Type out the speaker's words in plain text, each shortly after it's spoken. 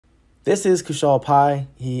This is Kushal Pai.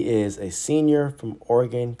 He is a senior from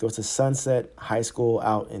Oregon, goes to Sunset High School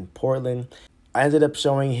out in Portland. I ended up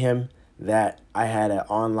showing him that I had an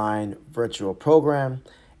online virtual program,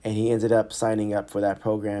 and he ended up signing up for that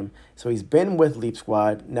program. So he's been with Leap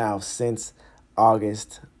Squad now since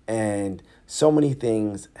August, and so many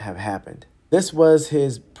things have happened. This was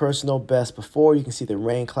his personal best before. You can see the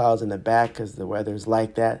rain clouds in the back because the weather is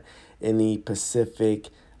like that in the Pacific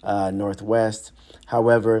Northwest.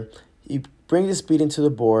 However, he brings the speed into the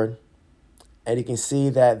board, and you can see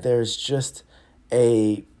that there's just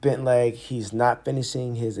a bent leg. He's not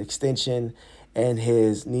finishing his extension, and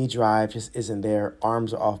his knee drive just isn't there.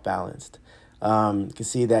 Arms are off balanced. You can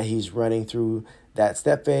see that he's running through that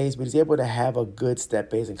step phase, but he's able to have a good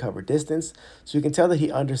step phase and cover distance. So you can tell that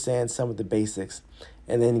he understands some of the basics,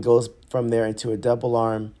 and then goes from there into a double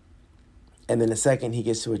arm. And then the second he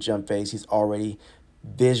gets to a jump phase, he's already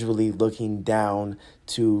visually looking down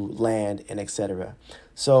to land and etc.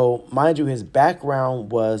 So mind you, his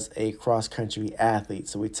background was a cross-country athlete.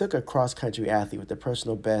 So we took a cross-country athlete with a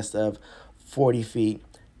personal best of 40 feet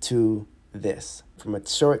to this. From a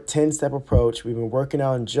short 10-step approach, we've been working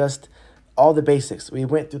on just all the basics. We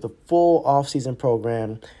went through the full off-season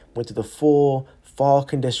program, went through the full fall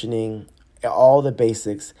conditioning, all the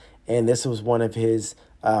basics, and this was one of his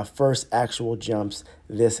first actual jumps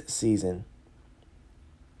this season.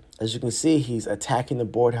 As you can see, he's attacking the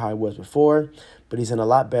board how he was before, but he's in a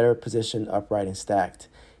lot better position upright and stacked.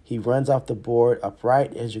 He runs off the board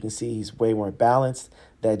upright. As you can see, he's way more balanced.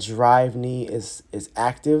 That drive knee is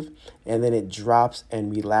active, and then it drops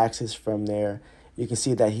and relaxes from there. You can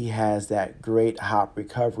see that he has that great hop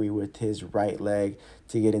recovery with his right leg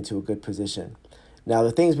to get into a good position. Now,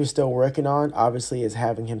 the things we're still working on, obviously, is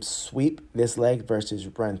having him sweep this leg versus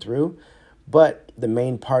run through. But the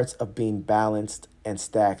main parts of being balanced and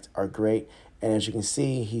stacked are great. And as you can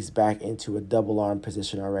see, he's back into a double arm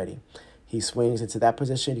position already. He swings into that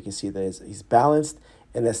position. You can see that he's balanced.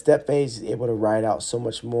 In the step phase, he's able to ride out so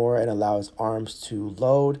much more and allow his arms to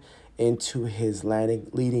load into his landing,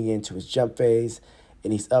 leading into his jump phase.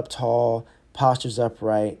 And he's up tall, posture's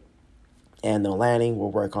upright. And the landing,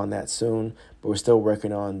 we'll work on that soon. But we're still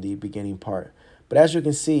working on the beginning part. But as you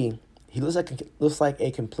can see, he looks like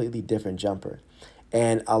a completely different jumper.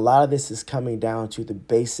 And a lot of this is coming down to the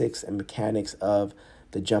basics and mechanics of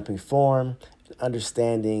the jumping form,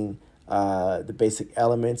 understanding the basic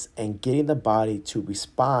elements, and getting the body to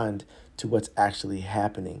respond to what's actually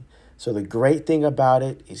happening. So the great thing about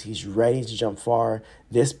it is he's ready to jump far.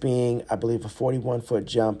 This being, I believe, a 41-foot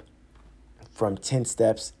jump from 10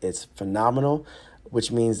 steps, it's phenomenal,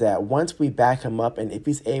 which means that once we back him up, and if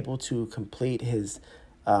he's able to complete his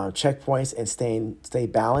checkpoints and stay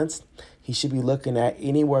balanced, he should be looking at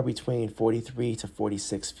anywhere between 43 to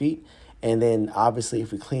 46 feet. And then obviously,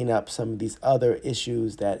 if we clean up some of these other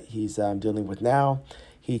issues that he's dealing with now,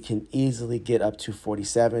 he can easily get up to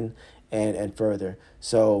 47 and further.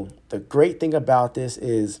 So the great thing about this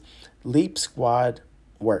is Leap Squad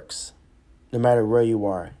works no matter where you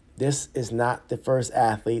are. This is not the first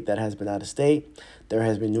athlete that has been out of state. There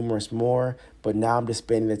has been numerous more, but now I'm just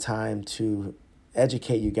spending the time to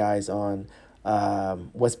educate you guys on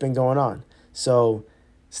what's been going on. So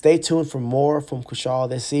stay tuned for more from Kushal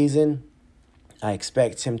this season. I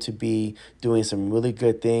expect him to be doing some really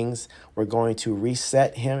good things. We're going to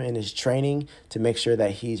reset him in his training to make sure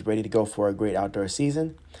that he's ready to go for a great outdoor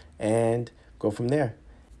season and go from there.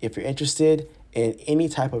 If you're interested in any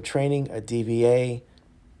type of training, a DVA,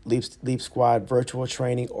 Leap Squad virtual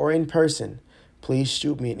training, or in person, please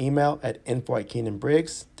shoot me an email at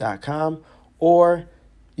info@keenanbriggs.com, or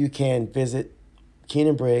you can visit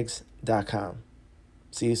keenanbriggs.com.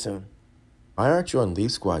 See you soon. Why aren't you on Leap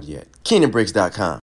Squad yet? keenanbriggs.com.